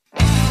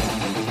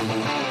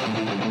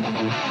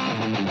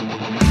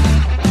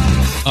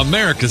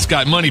America's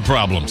got money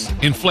problems,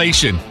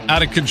 inflation,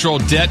 out-of-control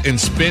debt and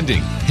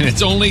spending, and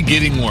it's only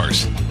getting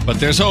worse. But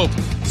there's hope.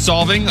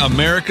 Solving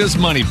America's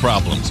money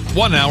problems,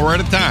 1 hour at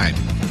a time.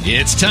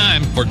 It's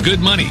time for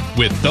Good Money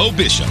with Bo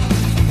Bishop.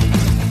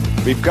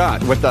 We've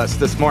got with us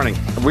this morning,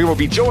 we will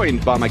be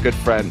joined by my good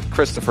friend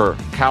Christopher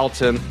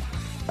Calton,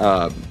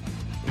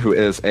 who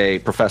is a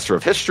professor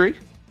of history,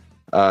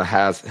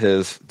 has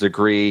his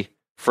degree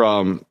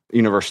from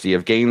University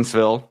of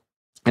Gainesville,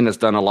 and has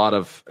done a lot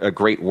of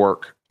great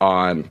work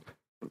on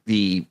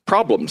the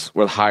problems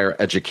with higher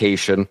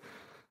education,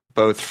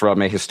 both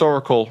from a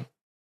historical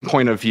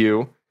point of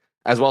view,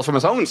 as well as from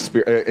his own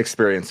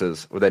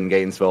experiences within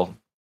Gainesville.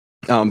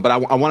 But I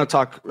want to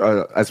talk,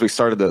 as we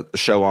started the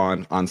show,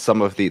 on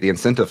some of the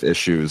incentive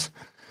issues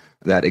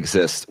that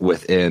exist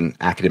within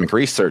academic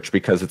research,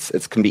 because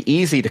it can be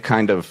easy to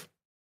kind of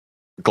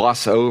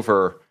gloss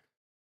over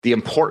the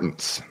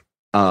importance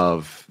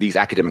of these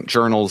academic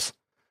journals,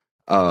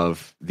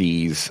 of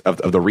the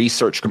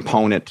research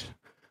component.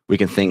 We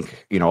can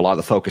think, a lot of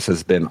the focus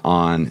has been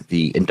on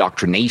the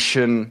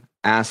indoctrination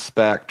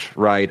aspect,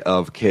 right,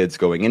 of kids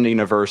going into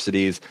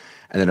universities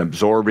and then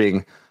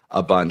absorbing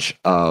a bunch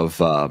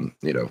of,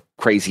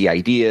 crazy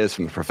ideas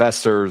from the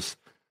professors,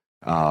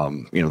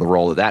 the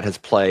role that has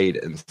played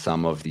in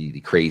some of the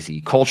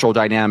crazy cultural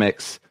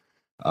dynamics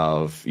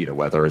of,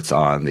 whether it's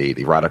on the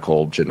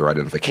radical gender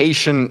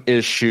identification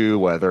issue,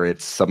 whether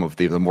it's some of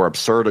the more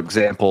absurd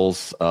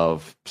examples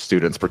of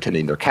students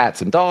pretending they're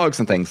cats and dogs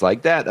and things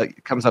like that.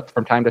 It comes up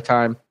from time to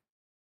time.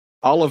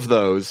 All of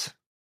those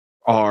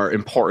are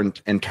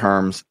important in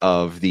terms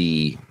of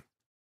the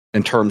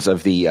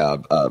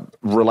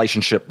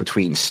relationship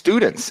between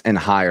students and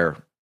higher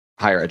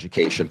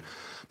education.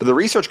 But the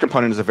research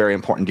component is a very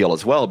important deal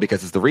as well,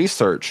 because it's the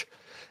research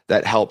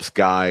that helps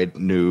guide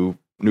new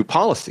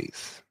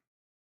policies.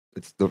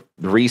 It's the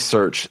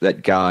research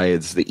that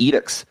guides the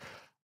edicts,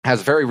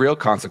 has very real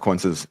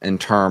consequences in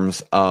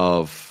terms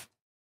of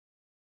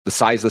the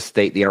size of the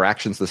state, the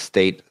interactions of the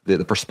state,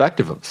 the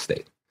perspective of the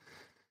state.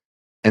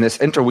 And this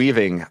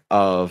interweaving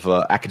of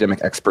academic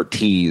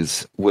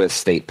expertise with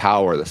state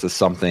power, this is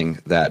something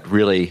that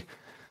really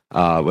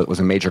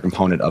was a major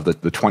component of the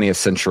 20th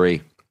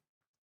century,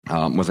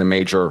 was a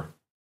major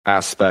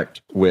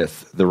aspect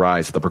with the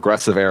rise of the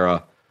progressive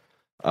era,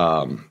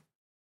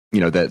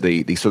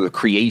 the sort of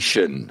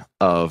creation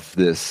of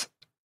this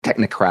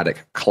technocratic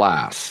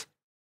class.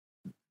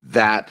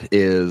 That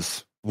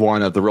is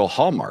one of the real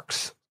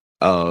hallmarks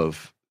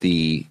of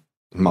the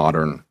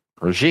modern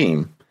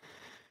regime.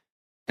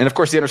 And of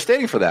course, the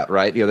understanding for that,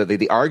 right,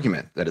 the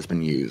argument that has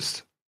been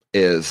used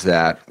is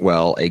that,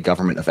 well, a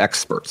government of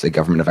experts, a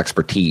government of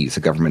expertise,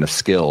 a government of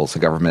skills, a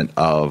government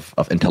of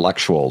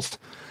intellectuals,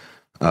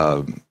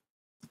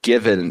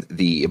 given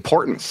the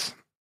importance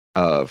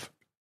of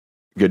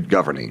good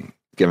governing,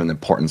 given the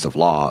importance of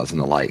laws and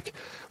the like,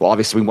 well,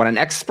 obviously we want an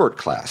expert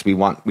class. We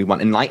want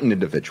enlightened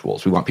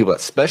individuals. We want people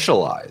that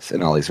specialize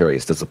in all these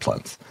various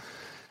disciplines.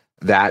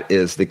 That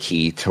is the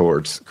key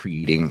towards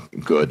creating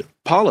good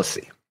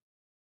policy.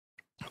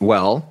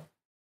 Well,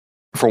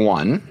 for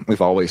one,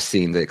 we've always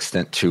seen the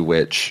extent to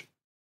which,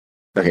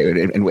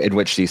 in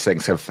which these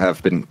things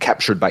have been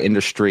captured by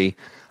industry.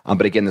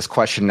 But again, this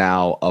question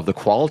now of the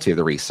quality of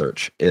the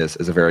research is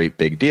a very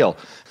big deal.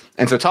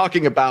 And so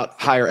talking about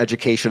higher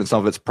education and some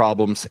of its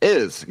problems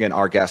is, again,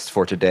 our guest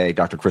for today,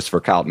 Dr.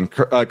 Christopher Calton.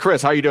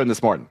 Chris, how are you doing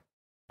this morning?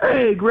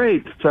 Hey,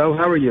 great. So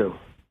how are you?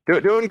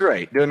 Doing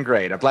great. I'm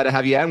glad to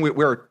have you in.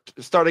 We're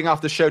starting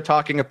off the show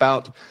talking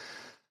about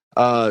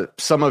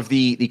some of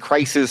the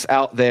crises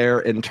out there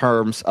in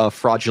terms of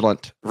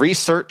fraudulent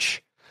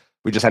research.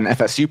 We just had an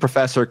FSU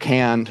professor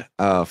canned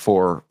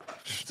for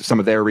some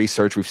of their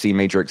research. We've seen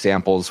major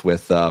examples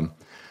with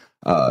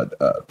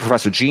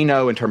Professor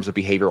Gino in terms of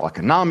behavioral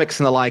economics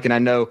and the like. And I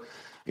know,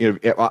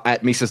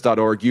 at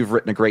Mises.org, you've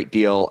written a great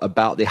deal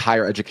about the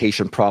higher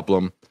education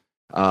problem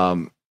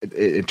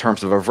in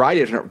terms of a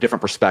variety of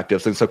different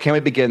perspectives. And so can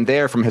we begin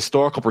there from a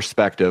historical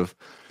perspective?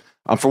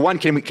 For one,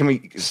 can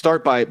we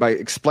start by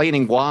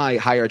explaining why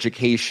higher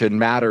education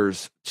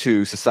matters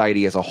to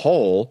society as a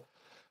whole,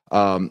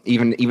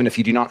 even if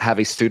you do not have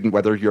a student,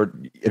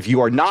 if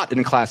you are not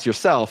in class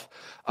yourself,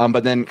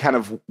 but then kind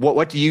of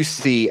what do you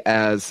see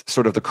as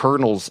sort of the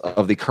kernels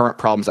of the current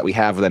problems that we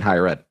have within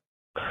higher ed?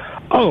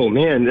 Oh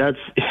man, that's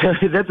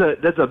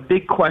a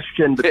big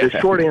question. But the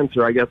short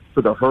answer, I guess,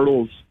 for the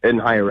hurdles in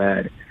higher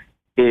ed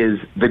is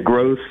the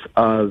growth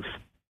of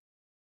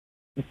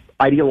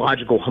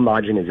ideological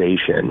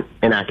homogenization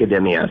in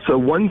academia. So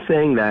one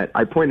thing that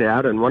I pointed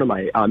out in one of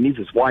my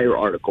Mises Wire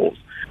articles,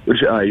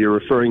 which you're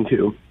referring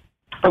to,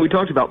 and we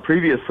talked about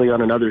previously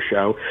on another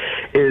show,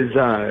 is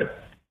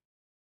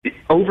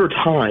over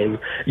time,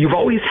 you've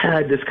always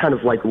had this kind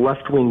of like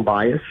left-wing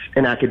bias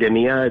in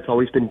academia. It's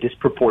always been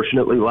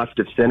disproportionately left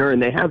of center,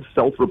 and they have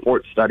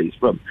self-report studies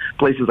from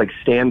places like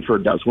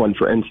Stanford does one,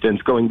 for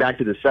instance, going back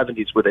to the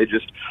 70s, where they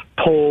just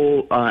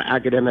poll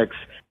academics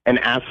and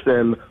ask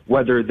them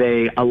whether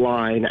they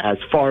align as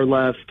far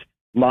left,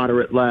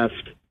 moderate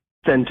left,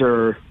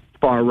 center,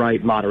 far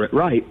right, moderate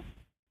right.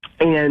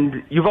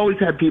 And you've always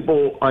had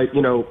people,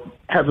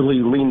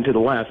 heavily lean to the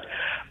left.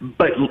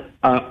 But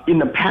in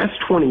the past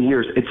 20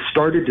 years, it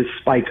started to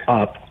spike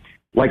up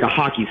like a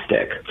hockey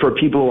stick for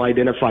people who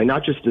identify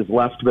not just as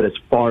left, but as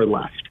far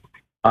left.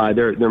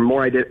 They're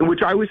more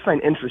which I always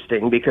find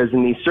interesting because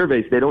in these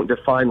surveys, they don't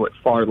define what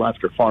far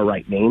left or far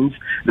right means.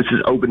 This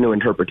is open to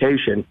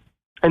interpretation.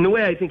 And the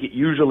way I think it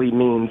usually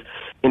means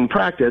in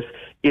practice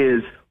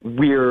is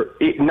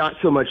not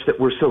so much that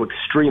we're so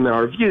extreme in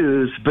our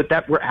views, but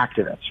that we're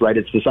activists, right?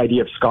 It's this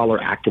idea of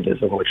scholar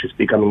activism, which is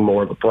becoming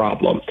more of a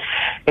problem.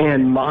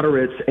 And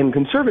moderates and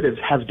conservatives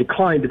have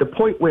declined to the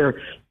point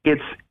where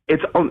it's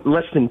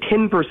less than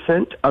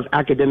 10% of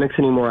academics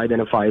anymore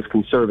identify as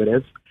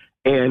conservatives,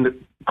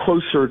 and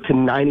closer to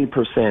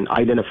 90%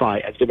 identify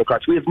as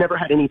Democrats. We have never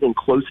had anything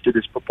close to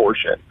this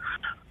proportion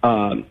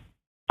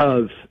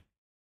of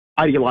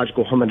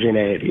ideological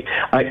homogeneity.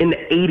 In the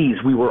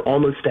 80s, we were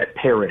almost at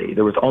parity.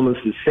 There was almost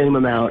the same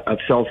amount of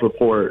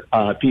self-report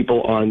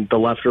people on the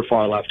left or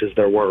far left as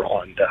there were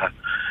on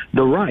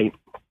the right.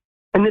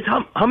 And this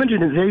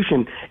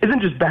homogenization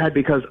isn't just bad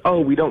because,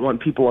 we don't want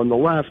people on the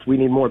left, we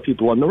need more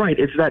people on the right.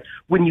 It's that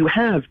when you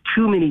have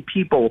too many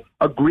people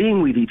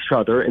agreeing with each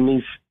other in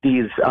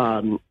these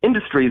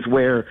industries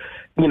where,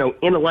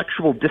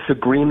 intellectual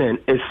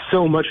disagreement is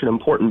so much an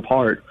important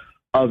part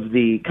of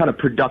the kind of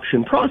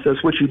production process,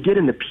 what you get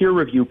in the peer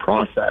review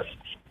process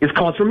is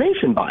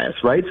confirmation bias,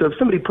 right? So if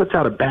somebody puts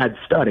out a bad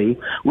study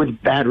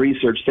with bad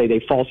research, say they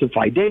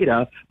falsify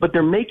data, but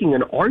they're making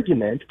an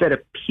argument that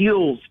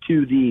appeals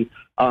to the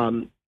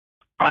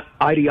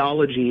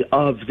ideology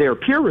of their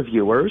peer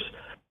reviewers,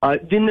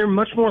 then they're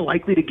much more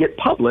likely to get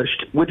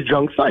published with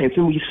junk science.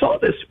 And we saw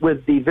this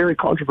with the very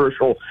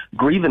controversial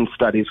grievance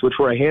studies, which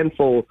were a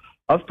handful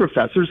of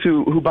professors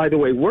who, by the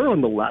way, were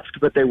on the left,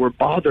 but they were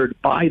bothered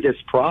by this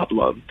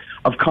problem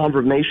of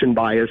confirmation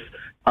bias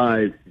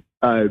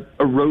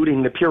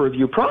eroding the peer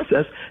review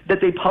process, that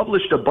they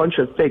published a bunch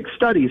of fake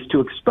studies to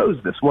expose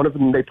this. One of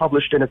them they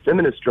published in a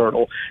feminist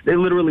journal. They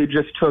literally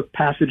just took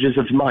passages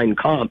of Mein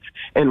Kampf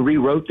and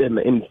rewrote them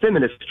in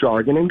feminist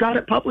jargon and got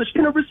it published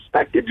in a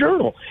respected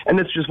journal. And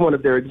that's just one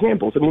of their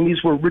examples. I mean,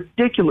 these were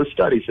ridiculous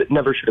studies that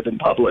never should have been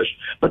published,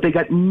 but they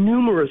got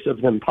numerous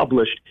of them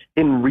published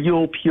in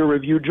real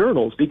peer-reviewed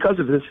journals. Because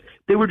of this,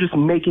 they were just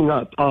making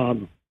up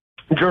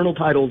journal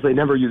titles. They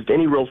never used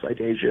any real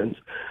citations.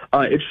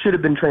 It should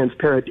have been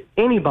transparent to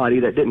anybody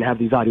that didn't have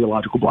these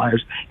ideological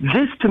bias.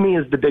 This, to me,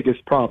 is the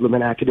biggest problem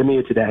in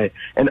academia today,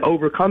 and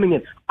overcoming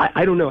it,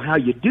 I don't know how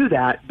you do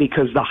that,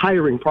 because the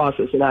hiring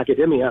process in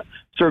academia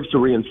serves to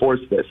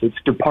reinforce this. It's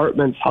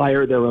departments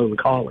hire their own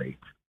colleagues.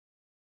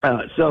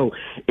 So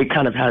it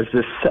kind of has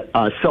this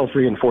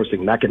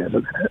self-reinforcing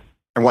mechanism in it.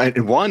 And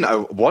one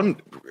of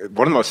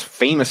the most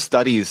famous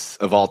studies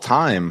of all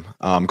time,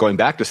 going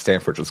back to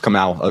Stanford, which has come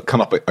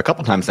up a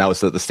couple times now, is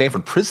the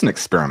Stanford Prison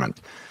Experiment,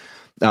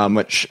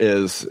 which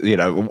is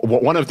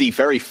one of the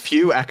very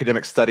few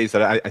academic studies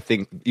that I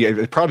think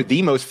probably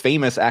the most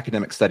famous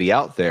academic study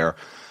out there,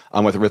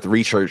 with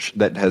research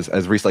that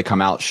has recently come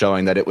out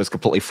showing that it was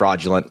completely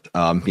fraudulent.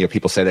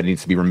 People say that it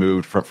needs to be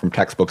removed from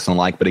textbooks and the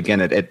like, but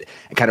again, it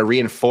kind of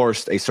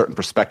reinforced a certain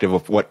perspective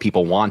of what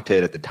people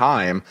wanted at the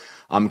time.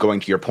 Going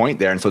to your point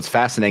there. And so it's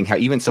fascinating how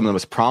even some of the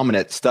most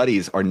prominent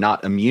studies are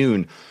not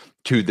immune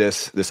to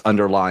this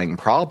underlying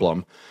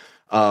problem.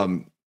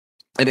 And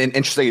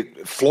interestingly,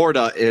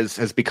 Florida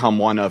has become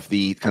one of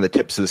the kind of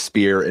tips of the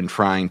spear in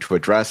trying to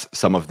address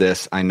some of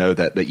this. I know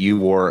that you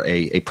were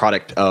a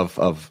product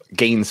of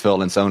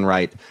Gainesville in its own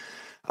right.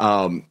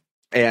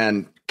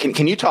 And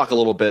can you talk a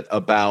little bit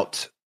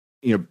about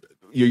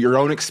your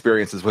own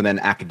experiences within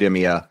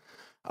academia,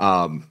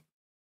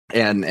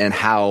 and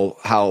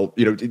how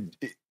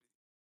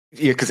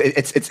because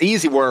it's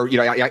easy where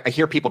I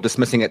hear people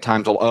dismissing at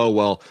times.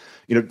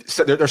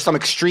 So there's some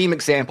extreme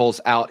examples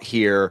out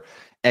here,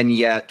 and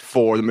yet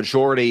for the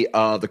majority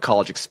of the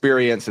college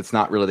experience, it's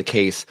not really the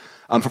case.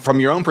 From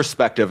your own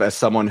perspective, as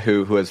someone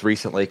who has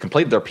recently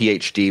completed their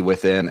PhD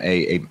within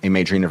a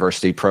major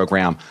university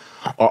program,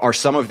 are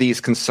some of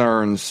these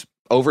concerns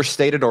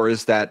overstated, or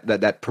is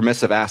that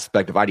permissive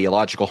aspect of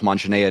ideological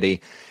homogeneity,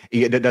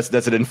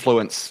 does it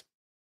influence?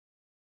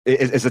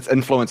 Is its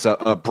influence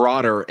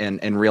broader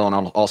and real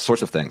on all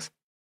sorts of things?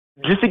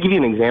 Just to give you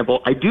an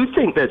example, I do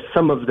think that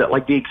some of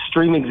the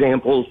extreme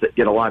examples that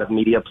get a lot of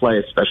media play,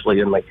 especially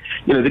in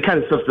the kind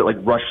of stuff that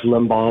Rush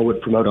Limbaugh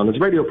would promote on his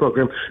radio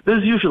program,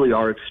 those usually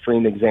are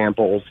extreme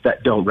examples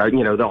that don't,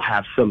 they'll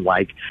have some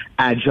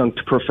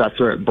adjunct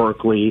professor at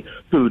Berkeley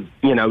who,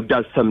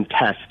 does some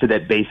test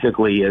that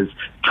basically is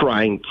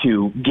trying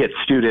to get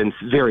students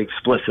very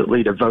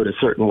explicitly to vote a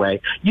certain way.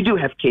 You do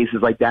have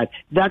cases like that.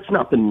 That's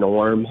not the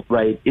norm,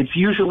 right? It's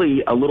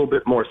usually a little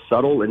bit more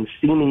subtle and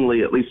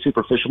seemingly, at least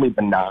superficially,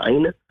 benign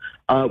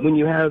when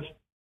you have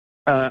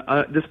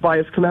this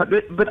bias come out.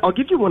 But I'll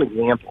give you one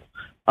example.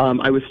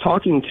 I was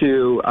talking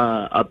to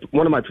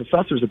one of my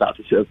professors about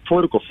this, a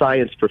political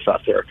science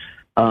professor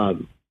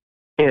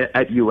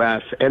at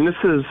UF, and this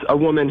is a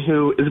woman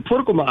who is a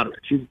political moderate.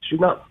 She's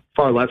not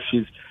far left.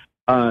 She's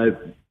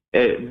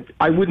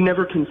I would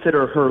never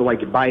consider her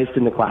like biased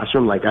in the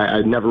classroom. Like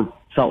I never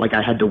felt like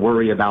I had to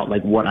worry about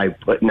like what I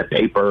put in a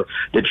paper,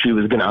 that she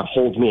was going to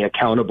hold me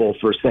accountable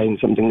for saying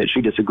something that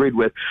she disagreed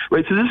with.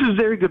 Right. So this is a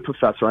very good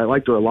professor. I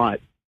liked her a lot.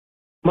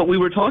 But we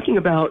were talking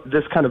about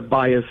this kind of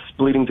bias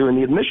bleeding through in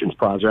the admissions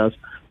process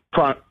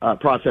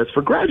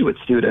for graduate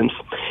students.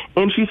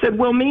 And she said,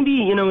 well,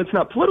 maybe, it's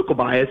not political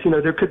bias.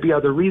 There could be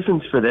other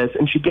reasons for this.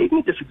 And she gave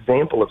me this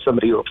example of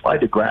somebody who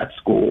applied to grad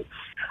school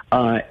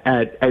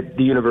at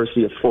the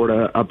University of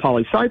Florida,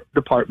 poli-sci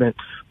department,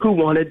 who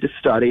wanted to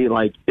study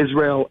like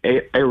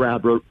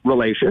Israel-Arab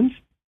relations.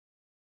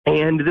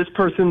 And this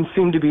person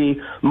seemed to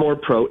be more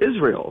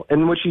pro-Israel.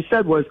 And what she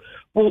said was,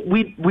 well,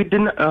 we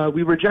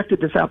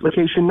rejected this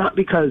application not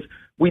because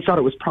we thought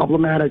it was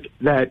problematic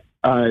that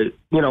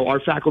our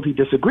faculty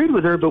disagreed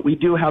with her, but we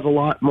do have a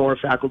lot more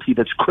faculty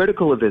that's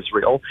critical of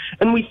Israel,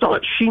 and we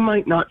thought she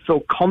might not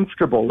feel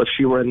comfortable if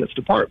she were in this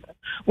department.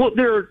 Well,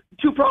 there are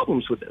two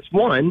problems with this.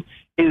 One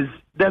is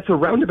that's a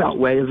roundabout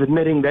way of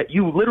admitting that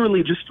you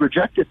literally just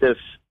rejected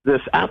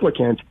this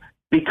applicant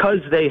because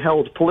they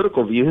held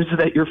political views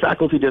that your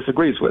faculty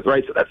disagrees with,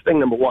 right? So that's thing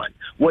number one.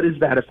 What is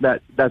that if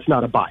that's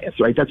not a bias,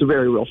 right? That's a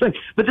very real thing.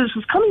 But this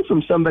is coming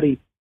from somebody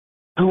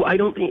who I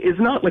don't think is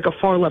not like a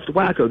far left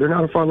wacko. They're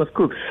not a far left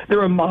kook.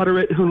 They're a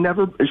moderate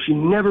she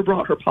never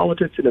brought her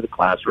politics into the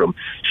classroom.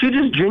 She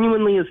just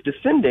genuinely is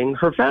defending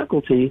her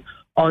faculty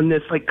on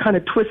this like kind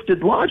of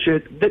twisted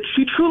logic that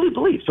she truly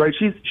believes, right?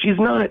 She's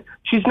not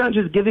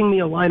just giving me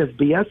a line of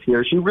BS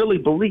here. She really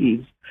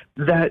believes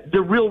that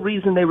the real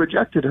reason they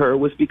rejected her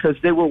was because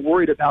they were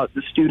worried about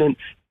the student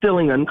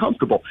feeling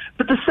uncomfortable.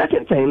 But the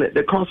second thing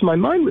that crossed my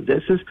mind with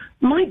this is,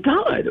 my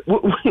God,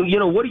 what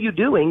are you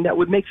doing that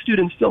would make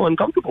students feel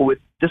uncomfortable with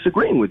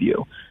disagreeing with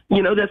you?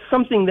 That's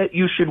something that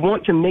you should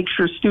want to make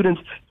sure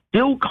students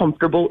feel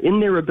comfortable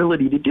in their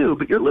ability to do,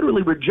 but you're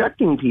literally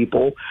rejecting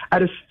people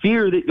out of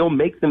fear that you'll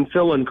make them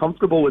feel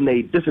uncomfortable when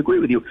they disagree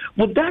with you.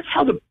 Well, that's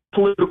how the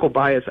political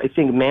bias, I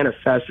think,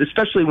 manifests,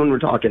 especially when we're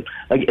talking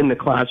like in the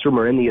classroom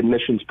or in the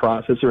admissions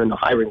process or in the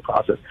hiring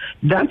process.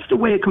 That's the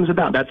way it comes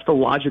about. That's the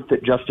logic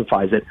that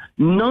justifies it.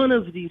 None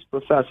of these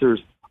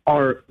professors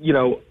are,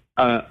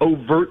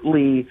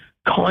 overtly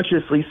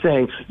consciously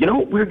saying,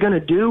 what we're going to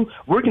do?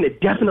 We're going to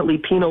definitely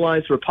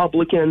penalize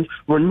Republicans.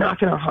 We're not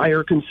going to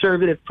hire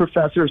conservative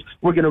professors.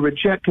 We're going to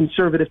reject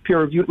conservative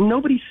peer review.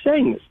 Nobody's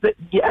saying this. That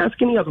you ask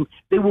any of them,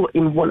 they will,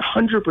 in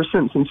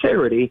 100%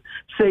 sincerity,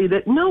 say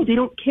that no, they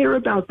don't care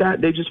about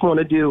that. They just want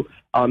to do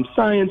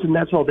science, and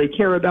that's all they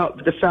care about.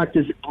 But the fact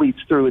is, it bleeds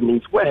through in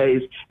these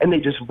ways, and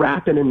they just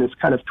wrap it in this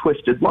kind of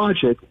twisted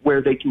logic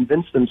where they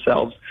convince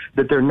themselves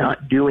that they're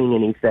not doing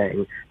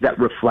anything that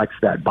reflects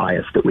that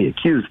bias that we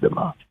accuse them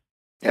of.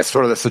 It's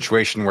sort of the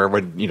situation where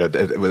when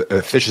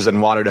fish is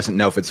in water doesn't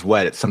know if it's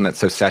wet. It's something that's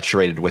so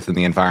saturated within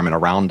the environment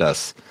around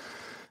us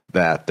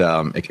that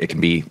it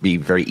can be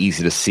very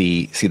easy to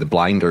see the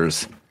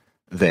blinders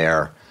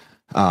there.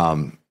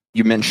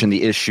 You mentioned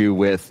the issue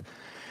with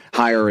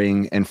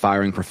hiring and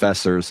firing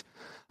professors.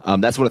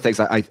 That's one of the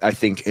things I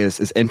think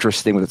is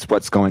interesting with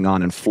what's going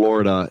on in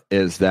Florida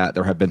is that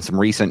there have been some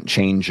recent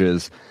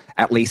changes,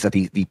 at least at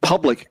the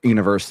public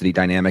university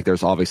dynamic.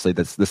 There's obviously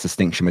this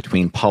distinction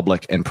between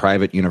public and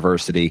private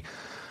university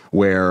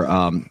where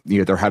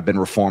there have been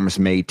reforms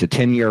made to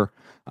tenure.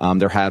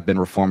 There have been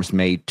reforms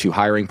made to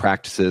hiring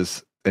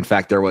practices. In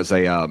fact, there was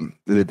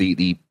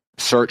the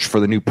search for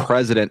the new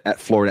president at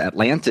Florida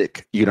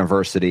Atlantic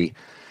University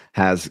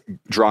has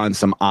drawn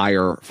some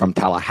ire from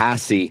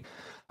Tallahassee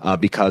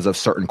because of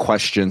certain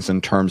questions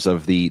in terms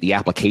of the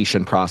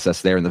application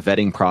process there and the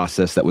vetting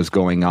process that was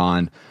going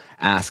on,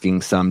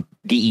 asking some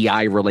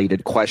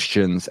DEI-related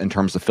questions in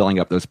terms of filling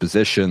up those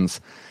positions.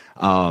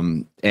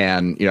 And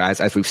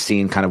as we've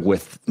seen kind of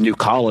with New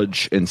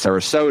College in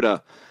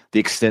Sarasota, the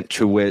extent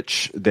to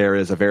which there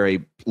is a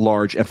very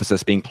large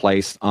emphasis being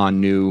placed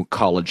on new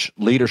college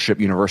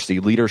leadership, university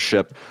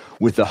leadership,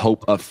 with the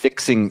hope of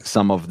fixing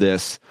some of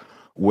this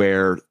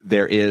where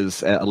there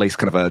is at least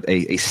kind of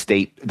a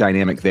state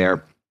dynamic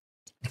there.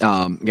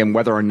 Again,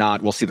 whether or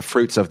not we'll see the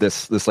fruits of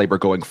this labor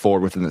going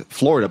forward within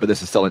Florida, but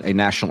this is still a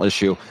national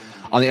issue.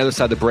 On the other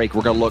side of the break,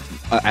 we're going to look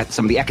at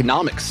some of the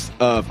economics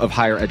of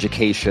higher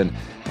education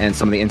and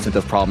some of the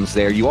incentive problems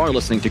there. You are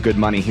listening to Good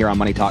Money here on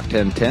Money Talk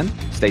 1010.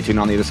 Stay tuned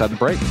on the other side of the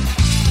break.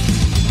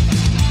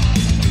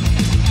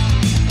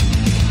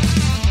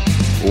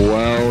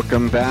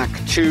 Welcome back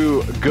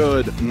to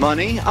Good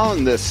Money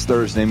on this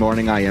Thursday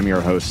morning. I am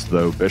your host,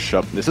 Though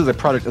Bishop. This is a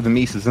product of the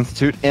Mises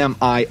Institute,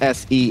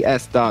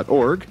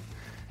 mises.org.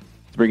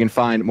 Where you can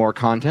find more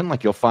content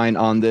like you'll find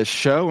on this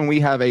show. And we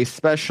have a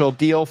special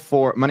deal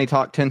for Money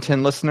Talk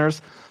 1010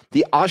 listeners.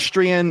 The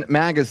Austrian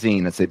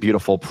Magazine. It's a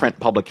beautiful print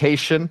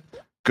publication,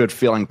 good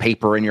feeling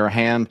paper in your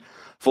hand,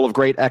 full of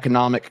great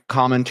economic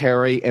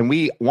commentary. And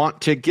we want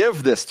to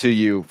give this to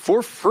you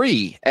for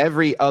free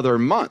every other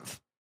month.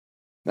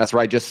 That's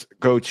right. Just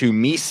go to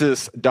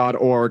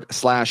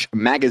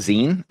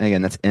Mises.org/magazine.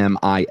 Again, that's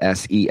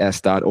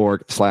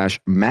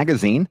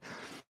MISES.org/magazine.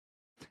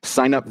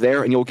 Sign up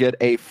there and you'll get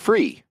a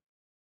free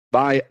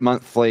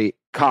bi-monthly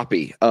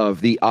copy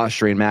of the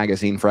Austrian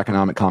magazine for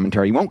economic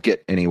commentary you won't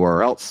get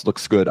anywhere else.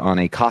 Looks good on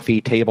a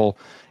coffee table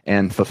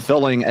and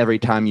fulfilling every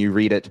time you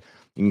read it.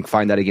 You can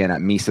find that again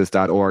at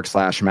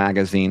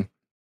Mises.org/magazine.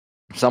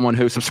 Someone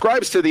who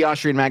subscribes to the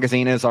Austrian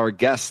magazine is our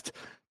guest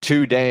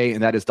today,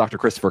 and that is Dr.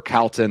 Christopher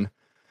Calton,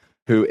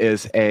 who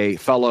is a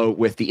fellow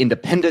with the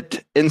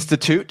Independent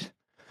Institute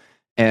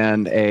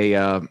and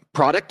a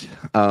product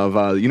of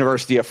the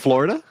University of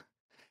Florida.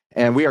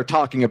 And we are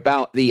talking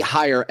about the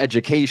higher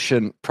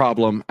education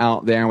problem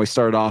out there. And we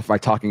started off by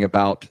talking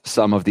about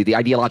some of the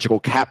ideological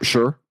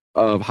capture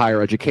of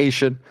higher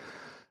education,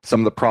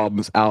 some of the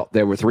problems out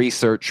there with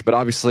research. But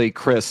obviously,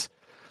 Chris,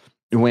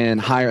 when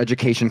higher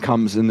education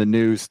comes in the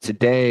news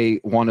today,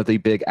 one of the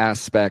big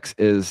aspects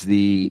is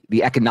the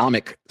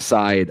economic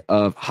side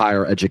of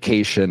higher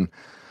education,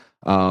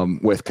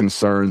 with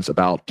concerns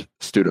about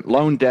student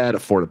loan debt,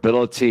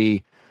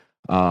 affordability,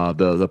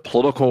 the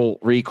political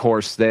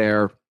recourse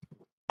there,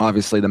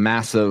 obviously the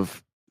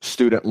massive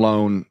student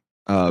loan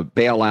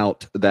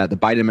bailout that the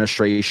Biden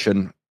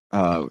administration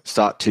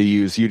sought to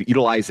use,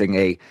 utilizing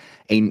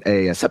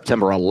a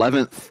September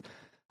 11th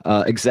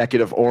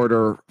executive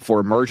order for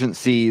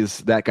emergencies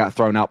that got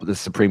thrown out with the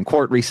Supreme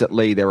Court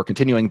recently. There were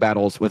continuing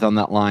battles within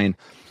that line.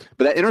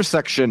 But that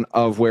intersection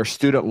of where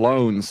student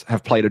loans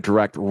have played a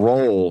direct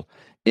role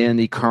in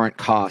the current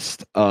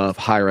cost of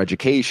higher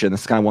education,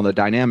 this is kind of one of the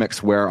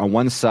dynamics where on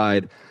one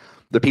side,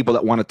 the people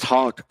that want to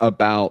talk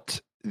about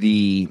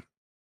the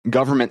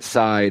government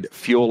side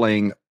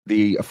fueling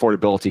the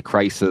affordability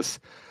crisis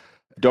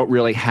don't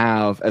really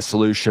have a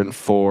solution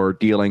for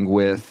dealing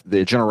with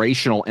the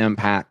generational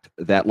impact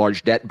that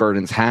large debt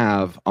burdens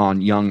have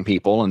on young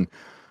people. And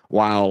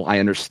while I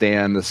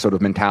understand the sort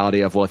of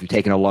mentality of, well, if you've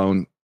taken a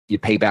loan, you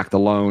pay back the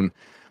loan,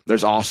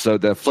 there's also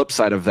the flip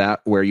side of that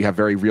where you have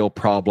very real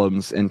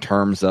problems in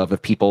terms of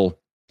if people,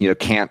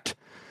 can't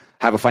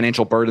have a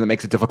financial burden that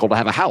makes it difficult to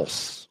have a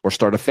house or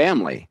start a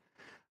family.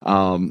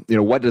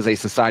 What does a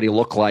society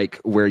look like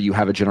where you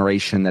have a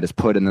generation that is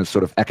put in those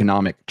sort of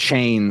economic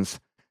chains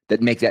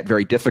that make that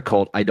very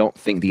difficult? I don't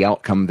think the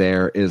outcome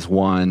there is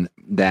one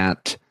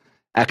that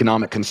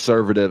economic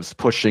conservatives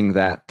pushing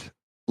that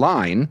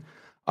line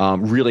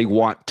really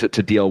want to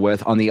deal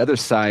with. On the other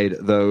side,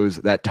 those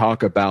that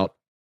talk about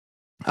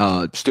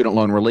student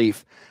loan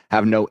relief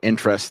have no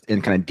interest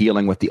in kind of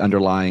dealing with the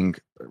underlying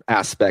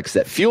aspects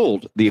that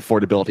fueled the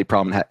affordability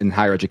problem in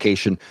higher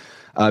education.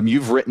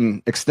 You've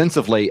written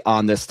extensively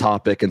on this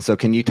topic, and so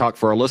can you talk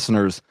for our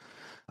listeners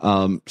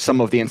some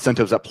of the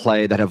incentives at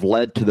play that have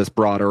led to this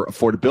broader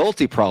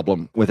affordability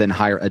problem within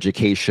higher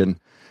education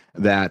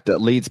that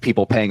leads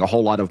people paying a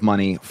whole lot of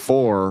money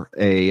for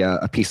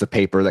a piece of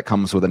paper that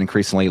comes with an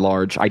increasingly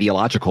large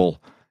ideological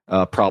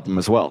problem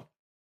as well?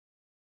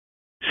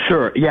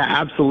 Sure. Yeah,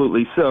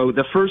 absolutely. So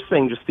the first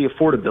thing, just the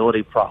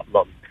affordability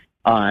problem.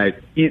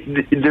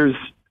 There's,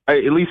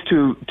 at least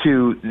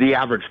to the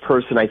average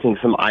person, I think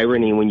some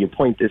irony when you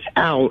point this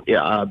out,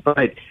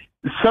 but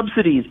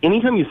subsidies,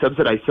 anytime you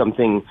subsidize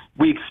something,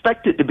 we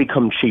expect it to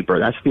become cheaper.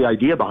 That's the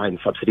idea behind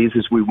subsidies,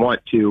 is we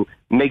want to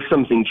make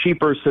something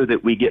cheaper so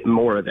that we get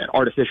more of it,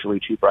 artificially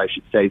cheaper, I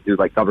should say, through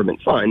like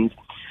government funds.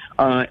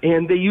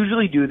 And they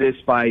usually do this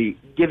by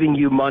giving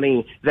you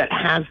money that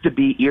has to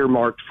be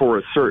earmarked for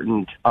a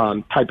certain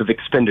type of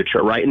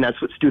expenditure, right? And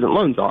that's what student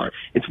loans are.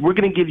 We're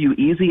going to give you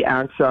easy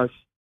access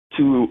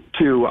to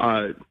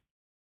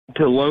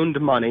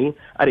loaned money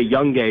at a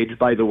young age,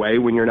 by the way,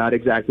 when you're not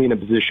exactly in a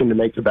position to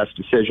make the best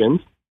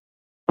decisions.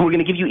 And we're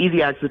going to give you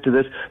easy access to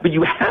this, but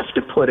you have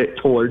to put it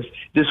towards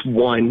this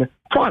one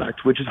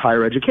product, which is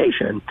higher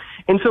education.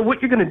 And so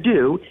what you're going to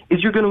do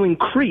is you're going to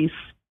increase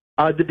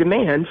the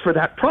demand for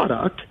that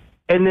product.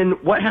 And then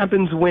what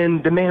happens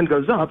when demand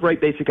goes up,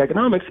 right, basic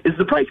economics, is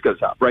the price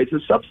goes up, right? So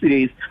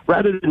subsidies,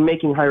 rather than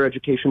making higher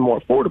education more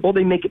affordable,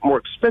 they make it more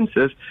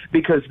expensive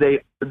because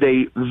they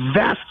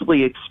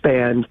vastly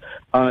expand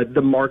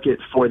the market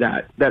for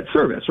that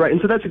service, right?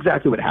 And so that's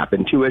exactly what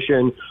happened.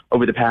 Tuition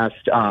over the past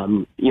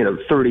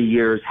 30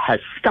 years has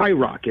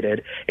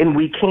skyrocketed, and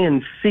we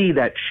can see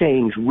that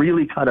change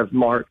really kind of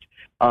marked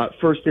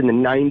first in the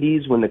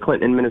 90s when the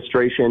Clinton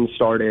administration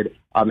started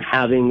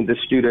having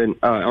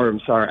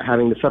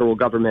the federal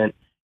government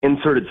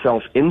insert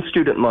itself in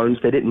student loans.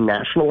 They didn't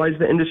nationalize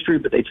the industry,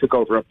 but they took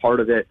over a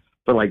part of it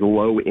for like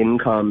low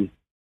income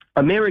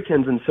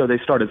Americans, and so they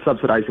started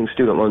subsidizing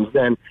student loans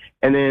then.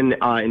 And then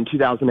in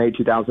 2008,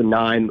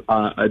 2009,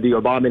 the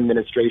Obama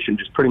administration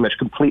just pretty much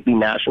completely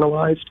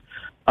nationalized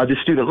the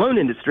student loan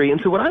industry. And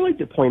so what I like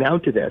to point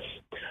out to this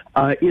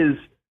is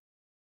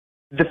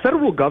the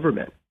federal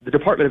government, the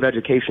Department of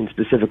Education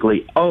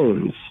specifically,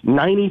 owns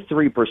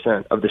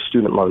 93% of the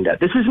student loan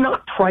debt. This is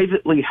not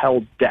privately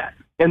held debt.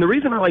 And the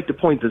reason I like to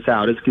point this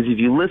out is because if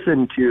you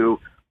listen to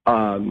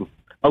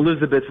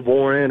Elizabeth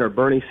Warren or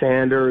Bernie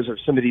Sanders or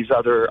some of these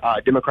other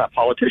Democrat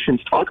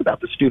politicians talk about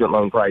the student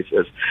loan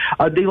crisis,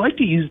 they like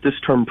to use this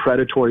term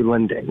predatory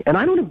lending. And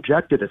I don't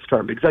object to this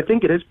term because I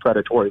think it is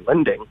predatory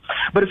lending.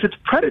 But if it's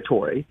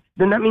predatory,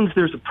 then that means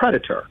there's a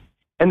predator.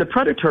 And the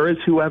predator is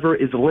whoever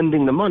is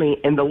lending the money,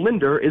 and the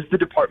lender is the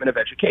Department of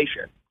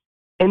Education.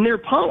 And their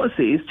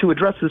policies to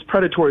address this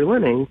predatory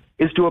lending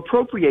is to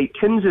appropriate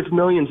tens of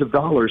millions of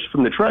dollars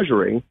from the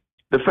Treasury,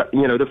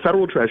 the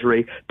federal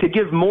Treasury, to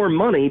give more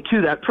money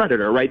to that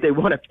predator, right? They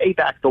want to pay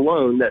back the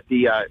loan that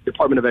the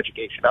Department of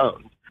Education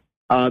owns.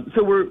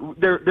 So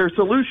their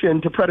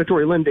solution to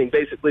predatory lending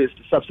basically is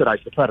to subsidize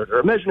the predator.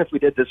 Imagine if we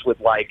did this with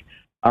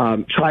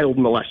child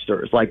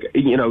molesters.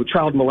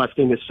 Child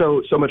molesting is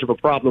so much of a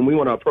problem. We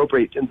want to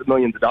appropriate tens of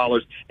millions of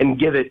dollars and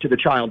give it to the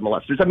child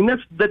molesters. I mean,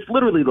 that's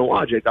literally the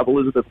logic of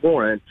Elizabeth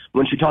Warren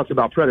when she talks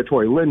about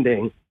predatory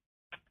lending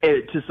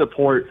to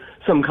support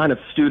some kind of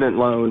student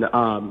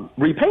loan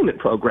repayment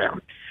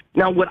program.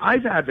 Now, what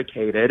I've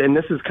advocated, and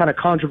this is kind of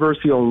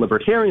controversial in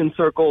libertarian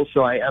circles,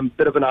 so I am a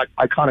bit of an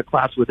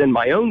iconoclast within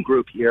my own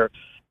group here,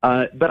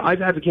 but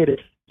I've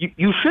advocated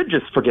you should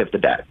just forgive the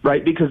debt,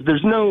 right? Because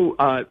there's no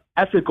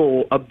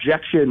ethical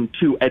objection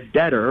to a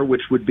debtor,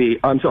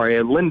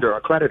 a lender,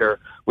 a creditor,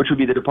 which would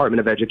be the Department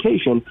of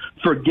Education,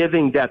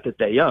 forgiving debt that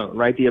they own,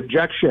 right? The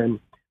objection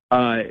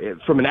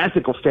from an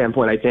ethical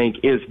standpoint, I think,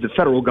 is the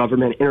federal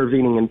government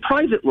intervening in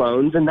private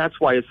loans, and that's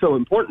why it's so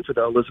important for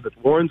the Elizabeth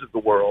Warrens of the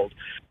world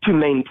to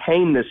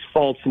maintain this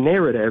false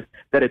narrative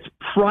that it's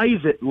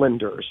private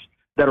lenders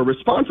that are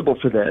responsible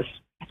for this,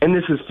 and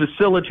this is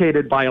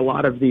facilitated by a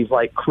lot of these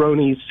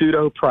crony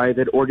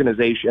pseudo-private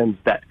organizations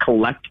that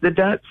collect the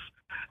debts,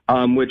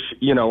 which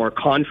are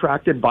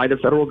contracted by the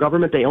federal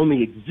government. They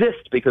only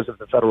exist because of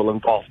the federal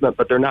involvement,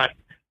 but they're not,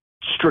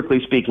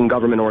 strictly speaking,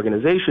 government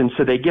organizations,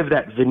 so they give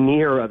that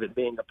veneer of it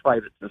being a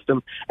private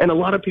system, and a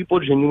lot of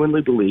people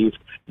genuinely believe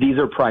these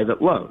are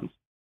private loans.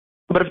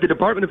 But if the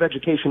Department of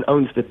Education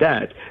owns the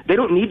debt, they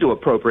don't need to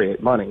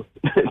appropriate money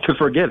to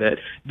forgive it.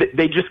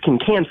 They just can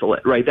cancel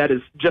it, right? That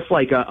is just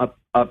like a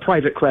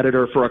private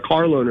creditor for a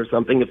car loan or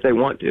something, if they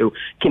want to,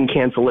 can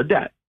cancel a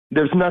debt.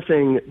 There's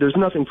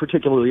nothing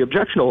particularly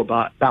objectionable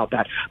about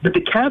that. But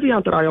the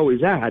caveat that I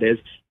always add is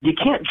you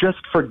can't just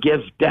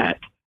forgive debt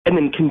and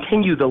then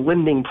continue the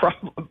lending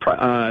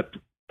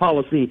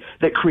policy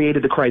that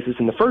created the crisis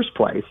in the first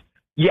place.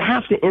 You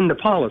have to end the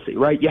policy,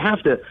 right? You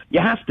have to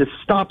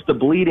stop the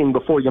bleeding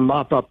before you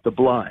mop up the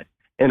blood.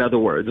 In other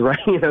words, right?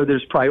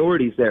 There's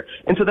priorities there.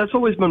 And so that's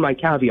always been my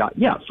caveat.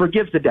 Yeah,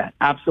 forgive the debt.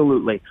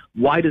 Absolutely.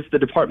 Why does the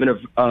Department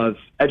of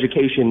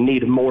Education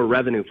need more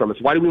revenue from us?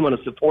 Why do we want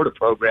to support a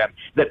program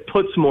that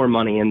puts more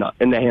money in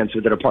the hands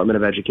of the Department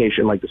of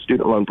Education like the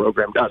student loan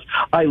program does?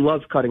 I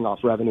love cutting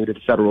off revenue to the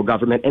federal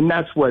government, and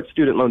that's what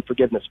student loan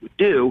forgiveness would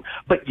do,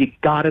 but you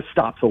got to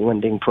stop the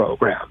lending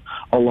program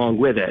along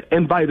with it.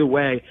 And by the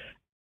way,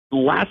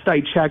 last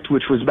I checked,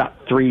 which was about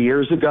 3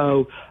 years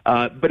ago,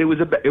 but it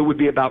would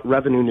be about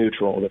revenue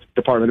neutral. The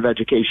Department of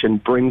Education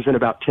brings in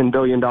about $10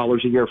 billion a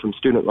year from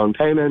student loan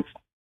payments,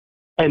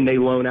 and they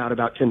loan out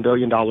about $10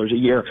 billion a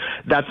year.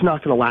 That's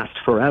not going to last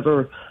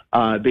forever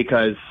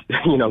because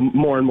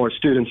more and more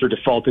students are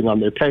defaulting on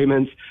their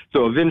payments.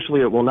 So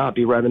eventually it will not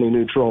be revenue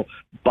neutral,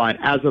 but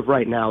as of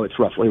right now, it's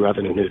roughly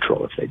revenue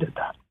neutral if they did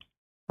that.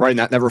 Right,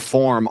 and that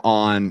reform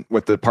on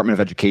with the Department of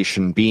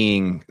Education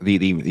being the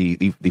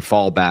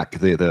fallback,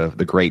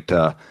 the great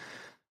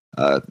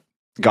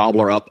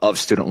gobbler up of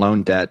student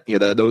loan debt.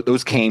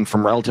 Those came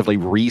from relatively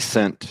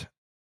recent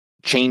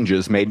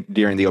changes made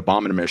during the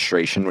Obama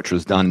administration, which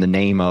was done in the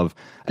name of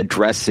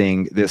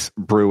addressing this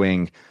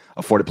brewing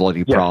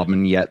affordability problem.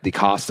 And yet the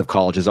cost of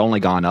college has only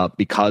gone up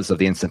because of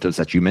the incentives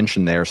that you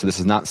mentioned there. So this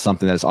is not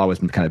something that's always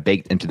been kind of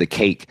baked into the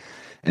cake.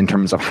 In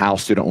terms of how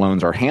student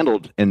loans are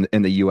handled in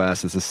the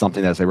U.S., this is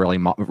something that's a really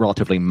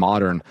relatively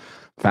modern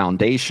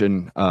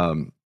foundation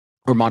or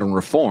modern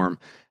reform,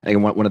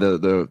 and one of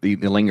the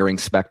lingering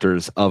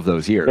specters of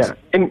those years. Yeah,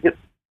 and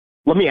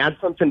let me add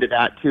something to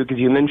that too, because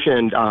you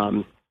mentioned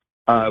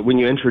when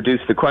you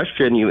introduced the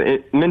question,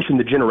 you mentioned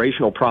the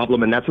generational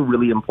problem, and that's a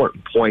really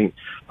important point,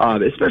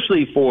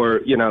 especially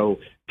for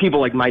people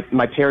like my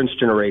parents'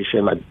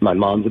 generation. My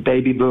mom's a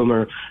baby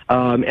boomer,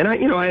 and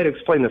I had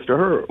explained this to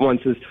her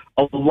once. Is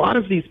a lot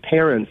of these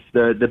parents,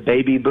 the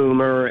baby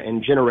boomer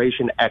and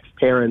Generation X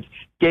parents,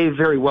 gave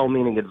very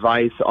well-meaning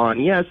advice on,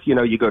 yes,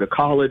 you go to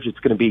college, it's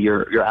going to be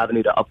your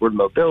avenue to upward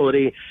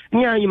mobility.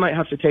 And yeah, you might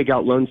have to take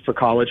out loans for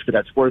college, but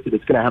that's worth it.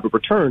 It's going to have a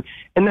return.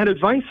 And that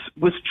advice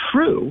was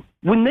true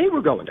when they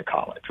were going to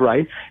college,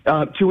 right?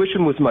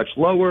 Tuition was much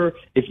lower.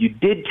 If you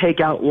did take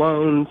out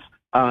loans,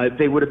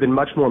 they would have been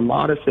much more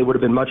modest. They would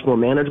have been much more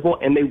manageable,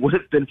 and they would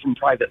have been from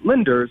private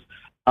lenders.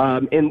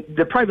 And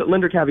the private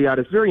lender caveat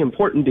is very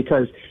important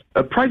because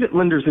private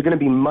lenders are going to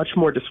be much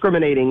more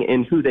discriminating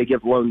in who they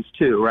give loans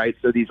to, right?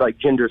 So these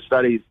gender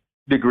studies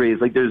degrees,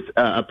 there's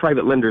a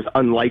private lender is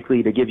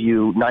unlikely to give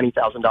you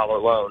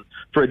 $90,000 loan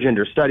for a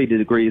gender study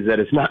degree that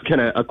is not going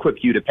to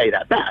equip you to pay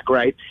that back,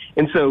 right?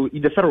 And so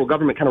the federal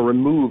government kind of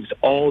removes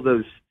all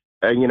those,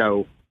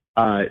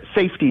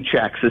 safety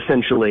checks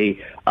essentially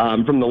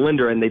from the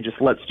lender, and they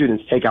just let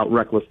students take out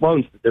reckless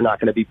loans that they're not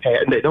going to be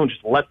paying. They don't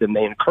just let them;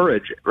 they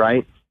encourage it,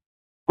 right?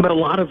 But a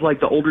lot of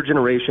the older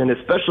generation,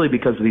 especially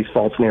because of these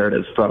false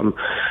narratives from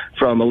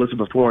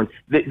Elizabeth Warren,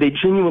 they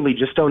genuinely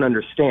just don't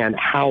understand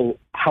how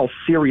how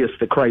serious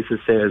the crisis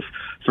is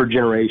for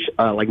generation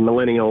like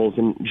millennials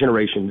and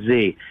Generation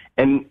Z.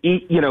 And,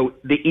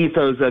 the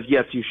ethos of,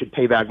 yes, you should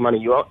pay back money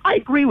you owe. I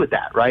agree with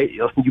that, right?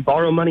 You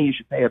borrow money, you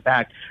should pay it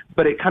back.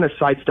 But it kind of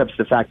sidesteps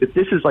the fact that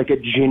this is like a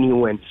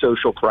genuine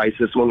social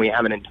crisis when we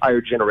have an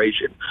entire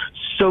generation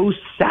so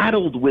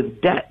saddled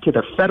with debt to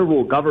the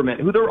federal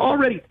government, who they're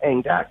already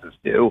paying taxes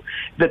to,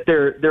 that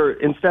they're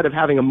instead of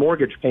having a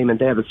mortgage payment,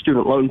 they have a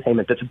student loan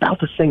payment that's about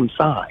the same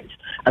size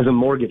as a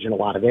mortgage in a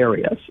lot of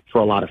areas for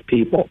a lot of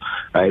people,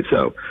 right?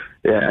 So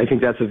yeah, I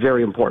think that's a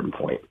very important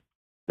point,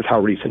 is how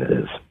recent it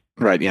is.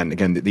 Right. Yeah. And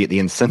again, the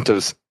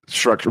incentives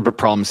structure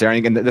problems there. And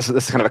again, this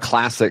is kind of a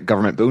classic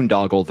government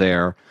boondoggle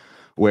there,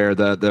 where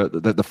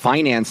the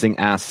financing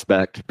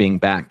aspect being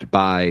backed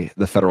by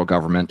the federal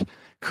government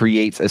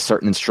creates a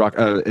certain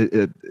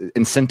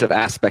incentive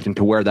aspect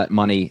into where that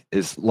money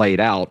is laid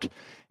out.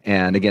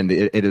 And again,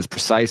 it is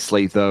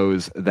precisely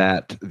those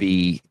that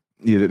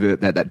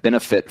that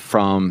benefit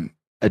from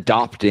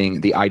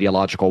adopting the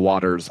ideological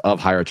waters of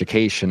higher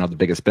education are the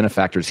biggest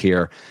benefactors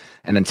here.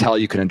 And until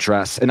you can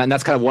address, and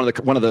that's kind of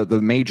one of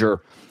the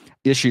major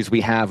issues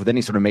we have with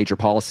any sort of major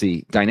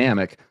policy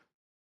dynamic,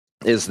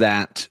 is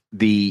that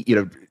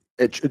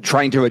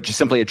trying to just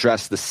simply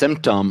address the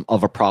symptom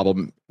of a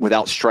problem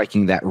without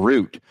striking that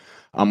root,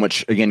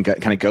 which again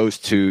kind of goes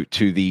to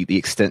the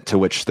extent to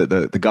which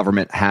the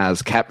government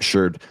has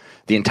captured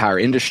the entire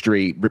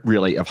industry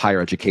really of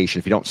higher education.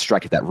 If you don't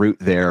strike at that root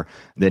there,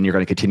 then you're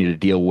going to continue to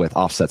deal with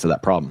offsets of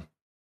that problem.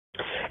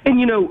 And,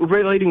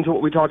 relating to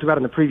what we talked about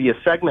in the previous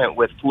segment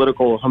with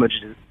political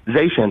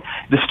homogenization,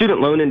 the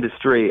student loan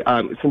industry,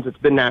 since it's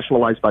been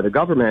nationalized by the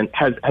government,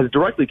 has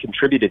directly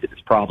contributed to this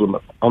problem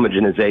of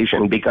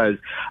homogenization, because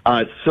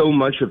so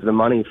much of the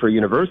money for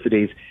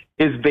universities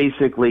is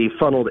basically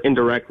funneled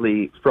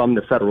indirectly from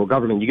the federal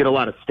government. You get a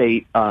lot of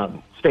state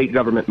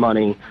government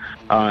money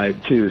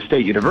to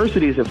state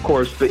universities, of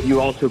course, but you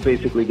also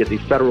basically get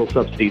these federal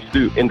subsidies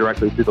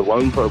indirectly through the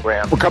loan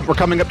program. We're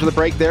coming up to the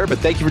break there, but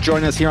thank you for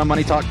joining us here on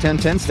Money Talk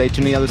 1010. Stay tuned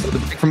to the other side of the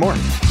break for more.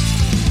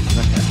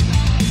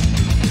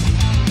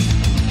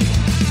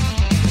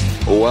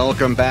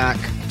 Welcome back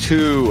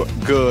to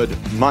Good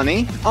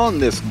Money on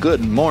this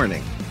good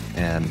morning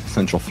in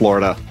Central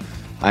Florida.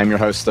 I'm your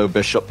host, Though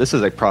Bishop. This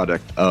is a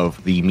product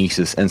of the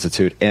Mises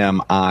Institute,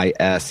 mises.org.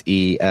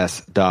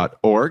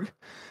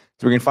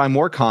 So we can find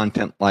more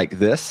content like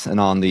this. And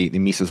on the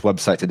Mises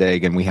website today,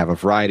 again, we have a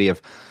variety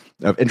of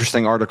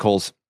interesting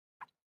articles,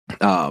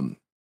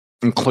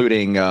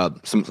 including a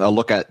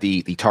look at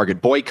the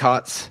target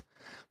boycotts,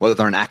 whether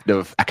they're an act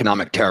of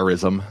economic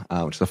terrorism,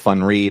 which is a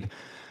fun read,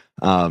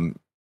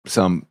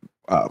 some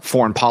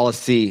foreign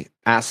policy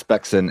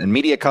aspects and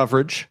media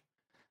coverage,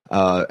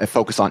 a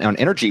focus on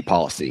energy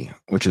policy,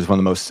 which is one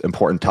of the most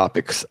important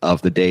topics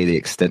of the day, the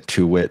extent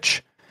to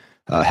which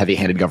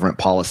heavy-handed government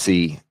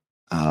policy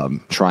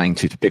trying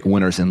to pick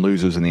winners and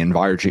losers in the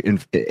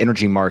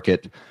energy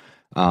market,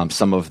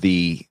 some of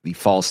the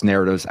false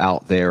narratives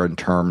out there in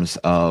terms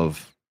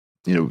of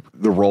the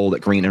role that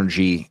green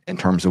energy in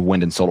terms of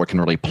wind and solar can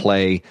really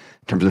play in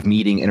terms of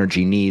meeting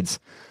energy needs.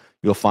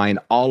 You'll find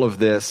all of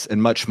this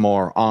and much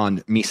more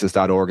on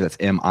Mises.org. That's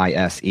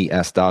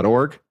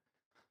mises.org.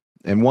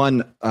 And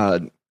one,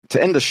 to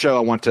end the show, I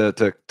want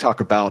to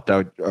talk about,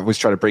 I always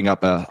try to bring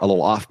up a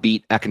little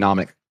offbeat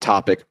economic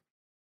topic,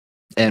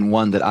 and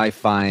one that I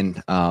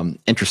find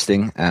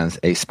interesting as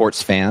a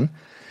sports fan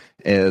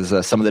is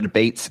some of the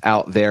debates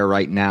out there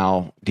right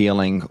now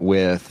dealing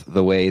with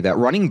the way that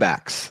running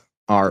backs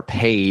are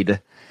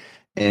paid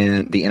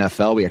in the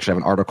NFL. We actually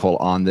have an article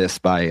on this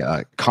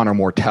by Connor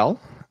Mortel,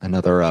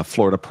 another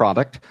Florida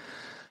product.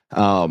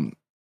 But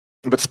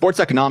sports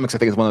economics, I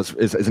think, is one of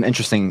those, is an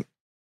interesting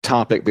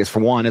topic, because for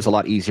one, it's a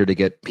lot easier to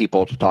get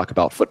people to talk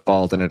about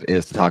football than it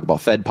is to talk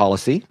about Fed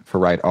policy, for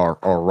right or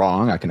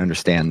wrong. I can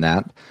understand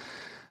that.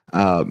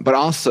 But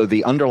also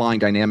the underlying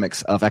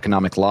dynamics of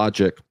economic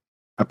logic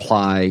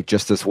apply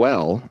just as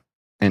well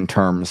in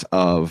terms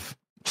of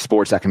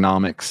sports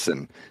economics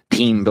and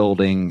team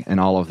building and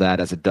all of that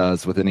as it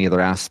does with any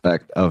other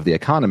aspect of the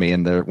economy.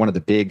 And one of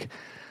the big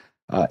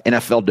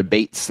NFL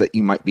debates that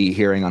you might be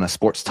hearing on a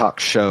sports talk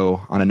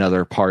show on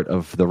another part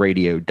of the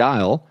radio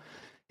dial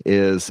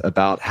is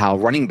about how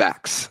running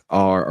backs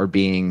are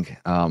being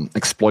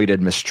exploited,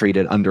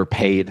 mistreated,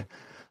 underpaid.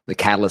 The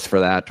catalyst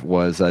for that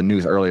was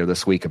news earlier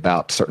this week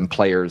about certain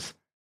players,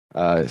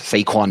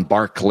 Saquon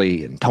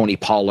Barkley and Tony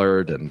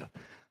Pollard and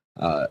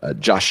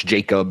Josh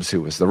Jacobs,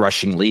 who was the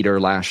rushing leader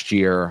last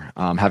year,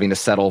 having to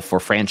settle for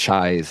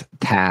franchise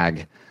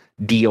tag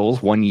deals,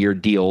 1-year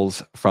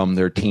deals from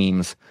their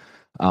teams,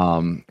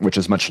 which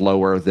is much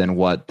lower than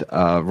what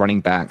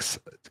running backs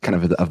kind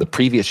of the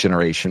previous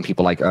generation,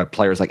 people like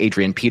players like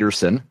Adrian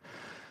Peterson,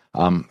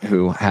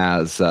 who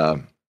has...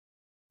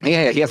 he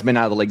hasn't been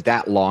out of the league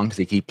that long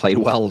because he played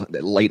well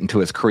late into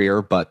his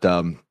career. But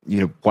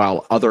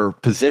while other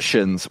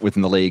positions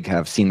within the league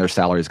have seen their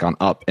salaries gone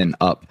up and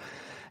up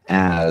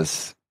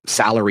as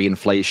salary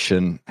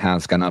inflation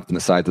has gone up in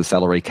the size of the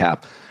salary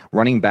cap,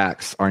 running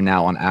backs are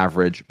now on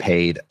average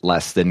paid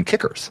less than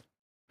kickers.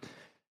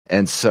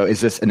 And so is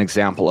this an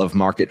example of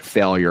market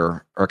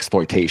failure or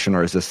exploitation,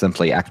 or is this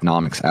simply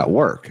economics at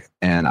work?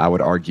 And I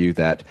would argue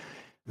that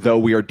though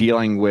we are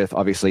dealing with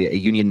obviously a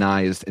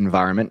unionized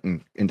environment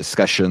and in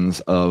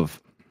discussions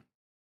of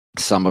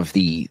some of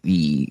the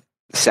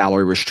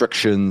salary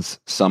restrictions,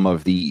 some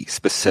of the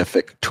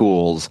specific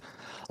tools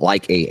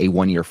like a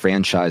one-year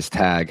franchise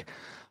tag,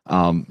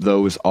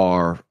 those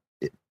are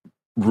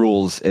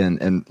rules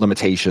and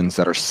limitations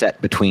that are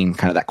set between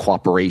kind of that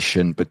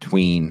cooperation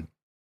between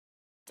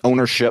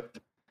ownership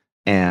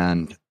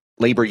and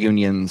labor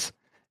unions.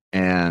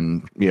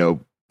 And,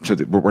 so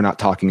that we're not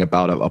talking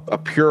about a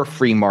pure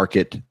free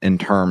market in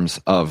terms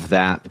of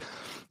that.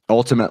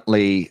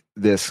 Ultimately,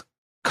 this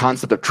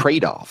concept of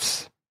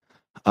trade-offs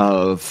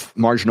of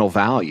marginal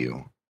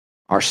value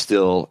are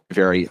still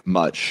very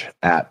much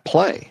at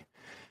play.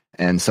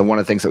 And so one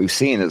of the things that we've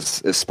seen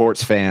is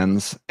sports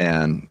fans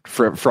and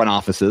front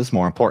offices,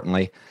 more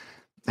importantly,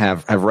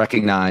 have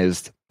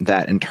recognized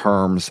that in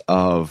terms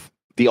of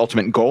the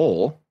ultimate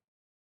goal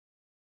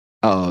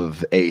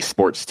of a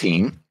sports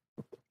team,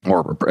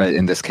 or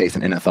in this case,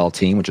 an NFL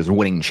team, which is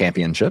winning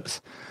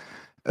championships,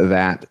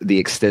 that the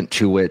extent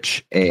to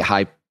which a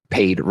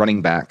high-paid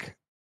running back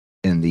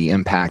and the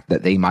impact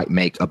that they might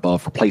make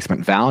above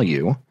replacement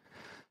value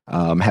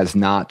has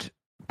not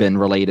been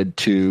related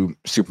to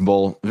Super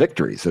Bowl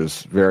victories.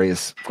 There's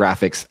various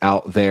graphics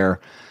out there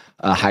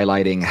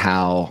highlighting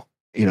how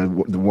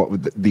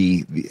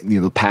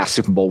the past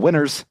Super Bowl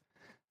winners,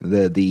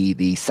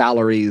 the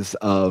salaries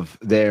of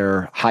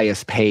their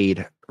highest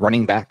paid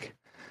running back,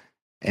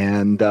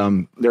 and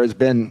there has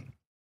been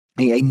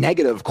a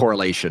negative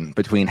correlation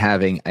between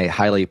having a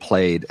highly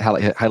paid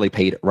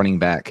running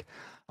back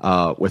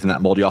within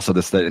that mold. You also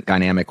this the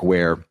dynamic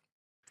where,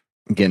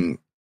 again,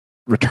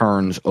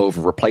 returns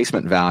over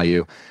replacement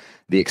value,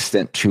 the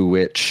extent to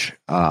which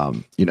a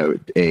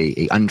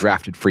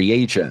undrafted free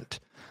agent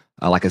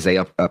like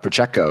Isaiah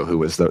Pacheco, who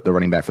was the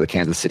running back for the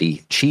Kansas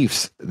City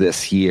Chiefs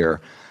this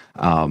year,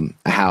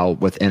 how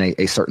within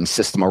a certain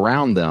system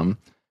around them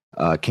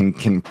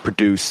can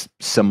produce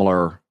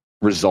similar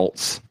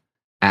results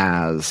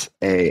as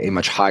a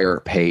much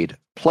higher paid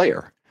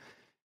player.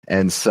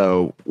 And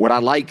so what I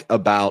like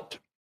about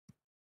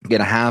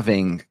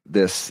having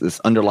this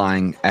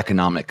underlying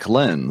economic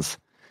lens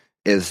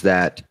is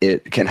that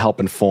it can help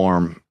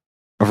inform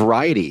a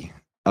variety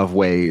of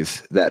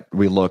ways that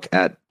we look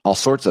at all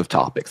sorts of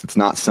topics. It's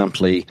not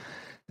simply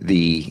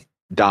the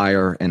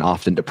dire and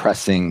often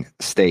depressing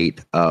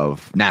state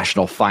of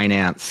national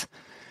finance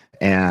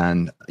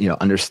and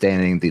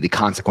understanding the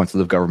consequences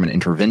of government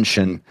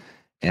intervention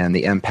and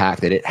the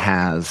impact that it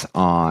has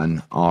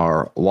on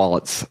our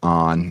wallets,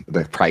 on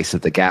the price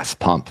of the gas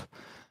pump,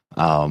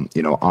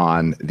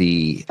 on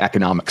the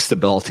economic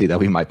stability that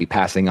we might be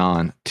passing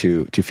on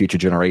to future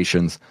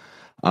generations.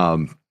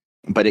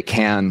 But it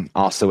can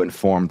also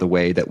inform the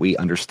way that we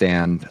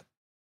understand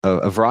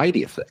a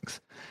variety of things.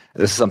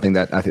 This is something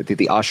that I think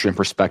the Austrian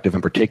perspective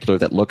in particular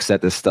that looks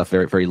at this stuff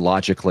very, very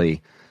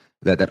logically,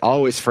 that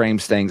always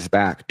frames things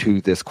back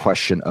to this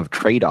question of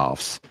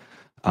trade-offs,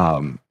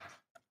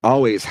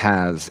 always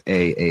has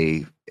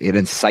an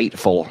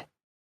insightful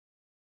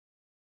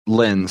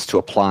lens to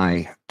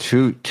apply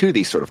to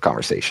these sort of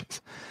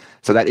conversations.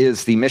 So that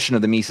is the mission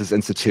of the Mises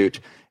Institute,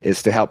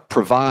 is to help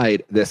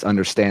provide this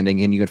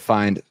understanding. And you can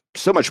find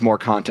so much more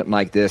content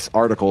like this,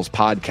 articles,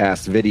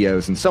 podcasts,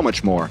 videos, and so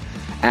much more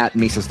at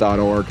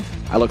Mises.org.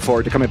 I look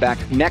forward to coming back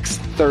next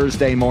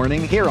Thursday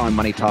morning here on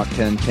Money Talk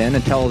 1010.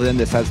 Until then,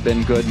 this has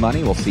been Good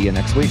Money. We'll see you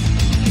next week.